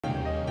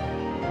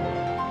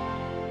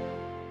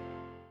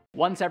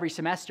Once every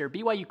semester,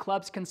 BYU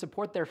clubs can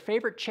support their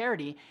favorite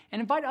charity and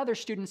invite other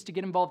students to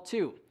get involved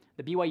too.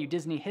 The BYU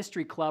Disney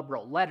History Club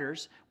wrote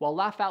letters, while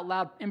Laugh Out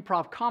Loud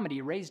improv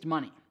comedy raised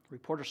money.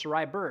 Reporter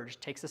Sariah Burdge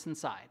takes us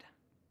inside.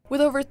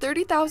 With over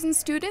 30,000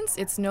 students,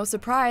 it's no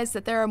surprise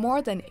that there are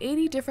more than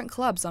 80 different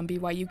clubs on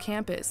BYU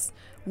campus.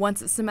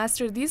 Once a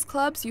semester, these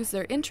clubs use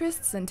their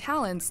interests and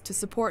talents to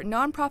support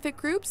nonprofit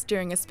groups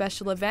during a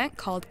special event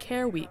called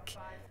Care Week.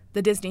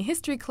 The Disney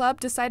History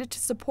Club decided to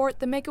support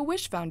the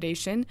Make-A-Wish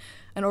Foundation,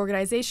 an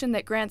organization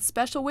that grants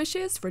special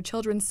wishes for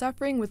children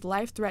suffering with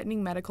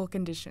life-threatening medical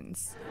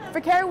conditions.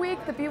 For Care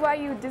Week, the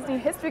BYU Disney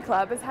History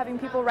Club is having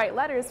people write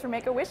letters for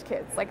Make-A-Wish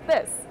kids, like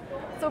this.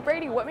 So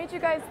Brady, what made you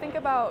guys think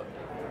about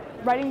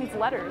writing these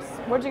letters?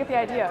 Where'd you get the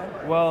idea?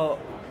 Well,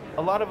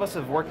 a lot of us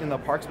have worked in the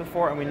parks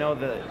before, and we know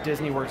that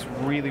Disney works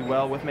really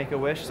well with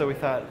Make-A-Wish, so we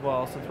thought,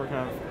 well, since we're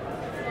kind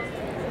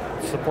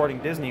of supporting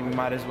Disney, we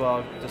might as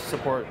well just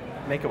support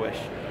Make-A-Wish.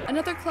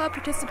 Another club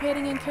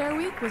participating in Care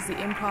Week was the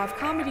improv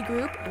comedy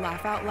group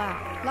Laugh Out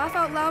Loud. Laugh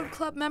Out Loud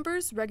club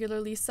members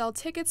regularly sell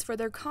tickets for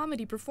their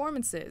comedy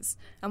performances.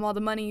 And while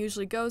the money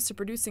usually goes to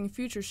producing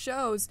future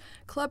shows,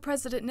 club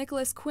president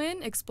Nicholas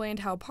Quinn explained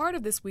how part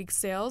of this week's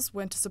sales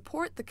went to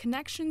support the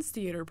Connections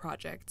Theater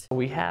project.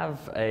 We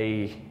have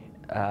a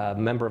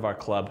member of our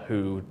club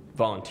who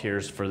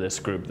volunteers for this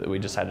group that we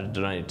decided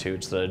to donate to.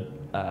 It's the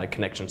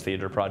Connections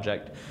Theater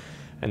project,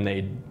 and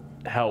they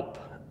help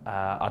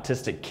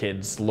autistic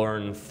kids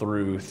learn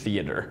through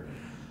theater,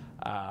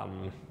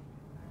 and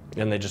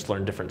they just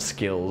learn different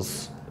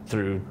skills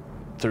through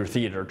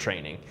theater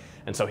training.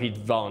 And so he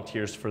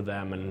volunteers for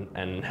them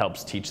and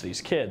helps teach these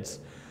kids.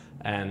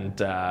 And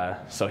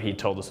so he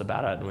told us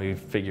about it, and we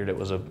figured it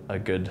was a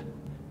good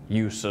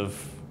use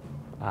of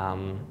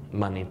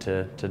money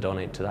to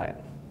donate to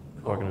that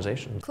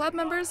organization. Club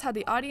members had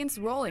the audience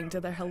rolling to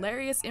their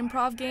hilarious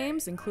improv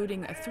games,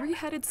 including a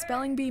three-headed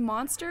spelling bee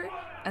monster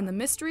and the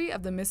mystery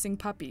of the missing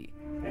puppy.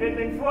 It had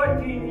been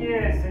 14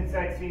 years since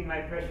I'd seen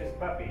my precious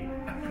puppy.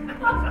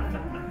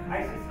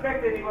 I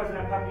suspected he wasn't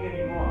a puppy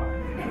anymore.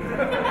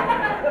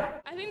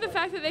 I think the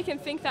fact that they can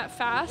think that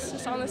fast,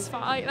 just on the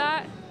spot like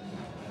that,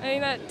 I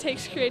think that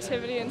takes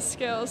creativity and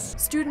skills.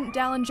 Student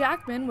Dallin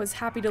Jackman was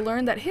happy to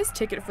learn that his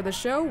ticket for the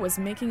show was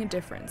making a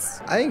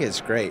difference. I think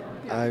it's great.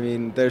 I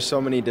mean, there's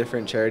so many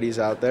different charities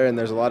out there, and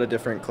there's a lot of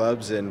different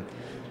clubs, and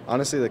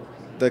honestly,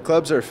 the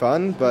clubs are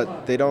fun,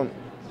 but they don't,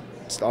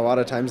 a lot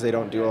of times they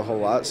don't do a whole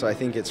lot, so I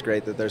think it's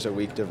great that there's a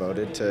week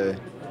devoted to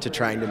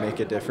trying to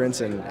make a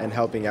difference and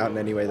helping out in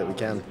any way that we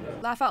can.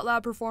 Laugh Out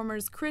Loud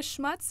performers Chris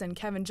Schmutz and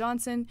Kevin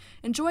Johnson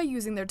enjoy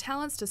using their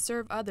talents to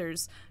serve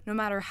others, no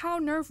matter how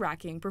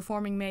nerve-wracking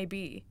performing may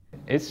be.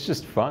 It's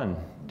just fun,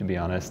 to be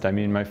honest. I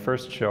mean, my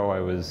first show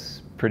I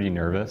was pretty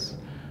nervous,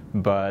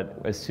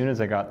 but as soon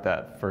as I got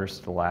that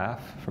first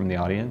laugh from the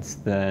audience,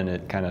 then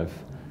it kind of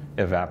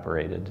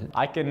evaporated.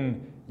 I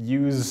can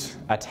use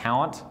a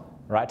talent,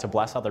 right, to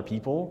bless other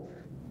people,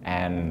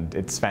 and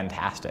it's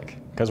fantastic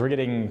because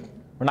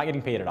we're not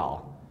getting paid at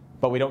all,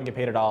 but we don't get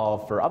paid at all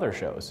for other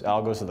shows. It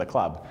all goes to the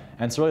club,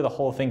 and so really the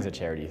whole thing's a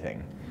charity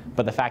thing.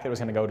 But the fact that it was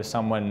going to go to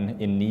someone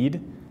in need,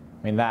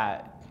 I mean,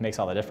 that makes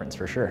all the difference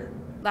for sure.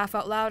 Laugh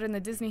Out Loud and the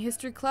Disney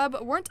History Club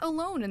weren't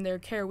alone in their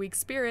Care Week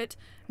spirit.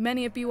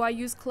 Many of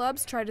BYU's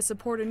clubs try to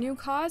support a new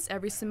cause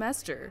every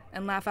semester,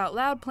 and Laugh Out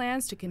Loud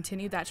plans to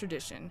continue that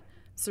tradition.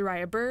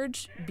 Sariah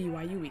Burdge,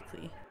 BYU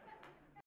Weekly.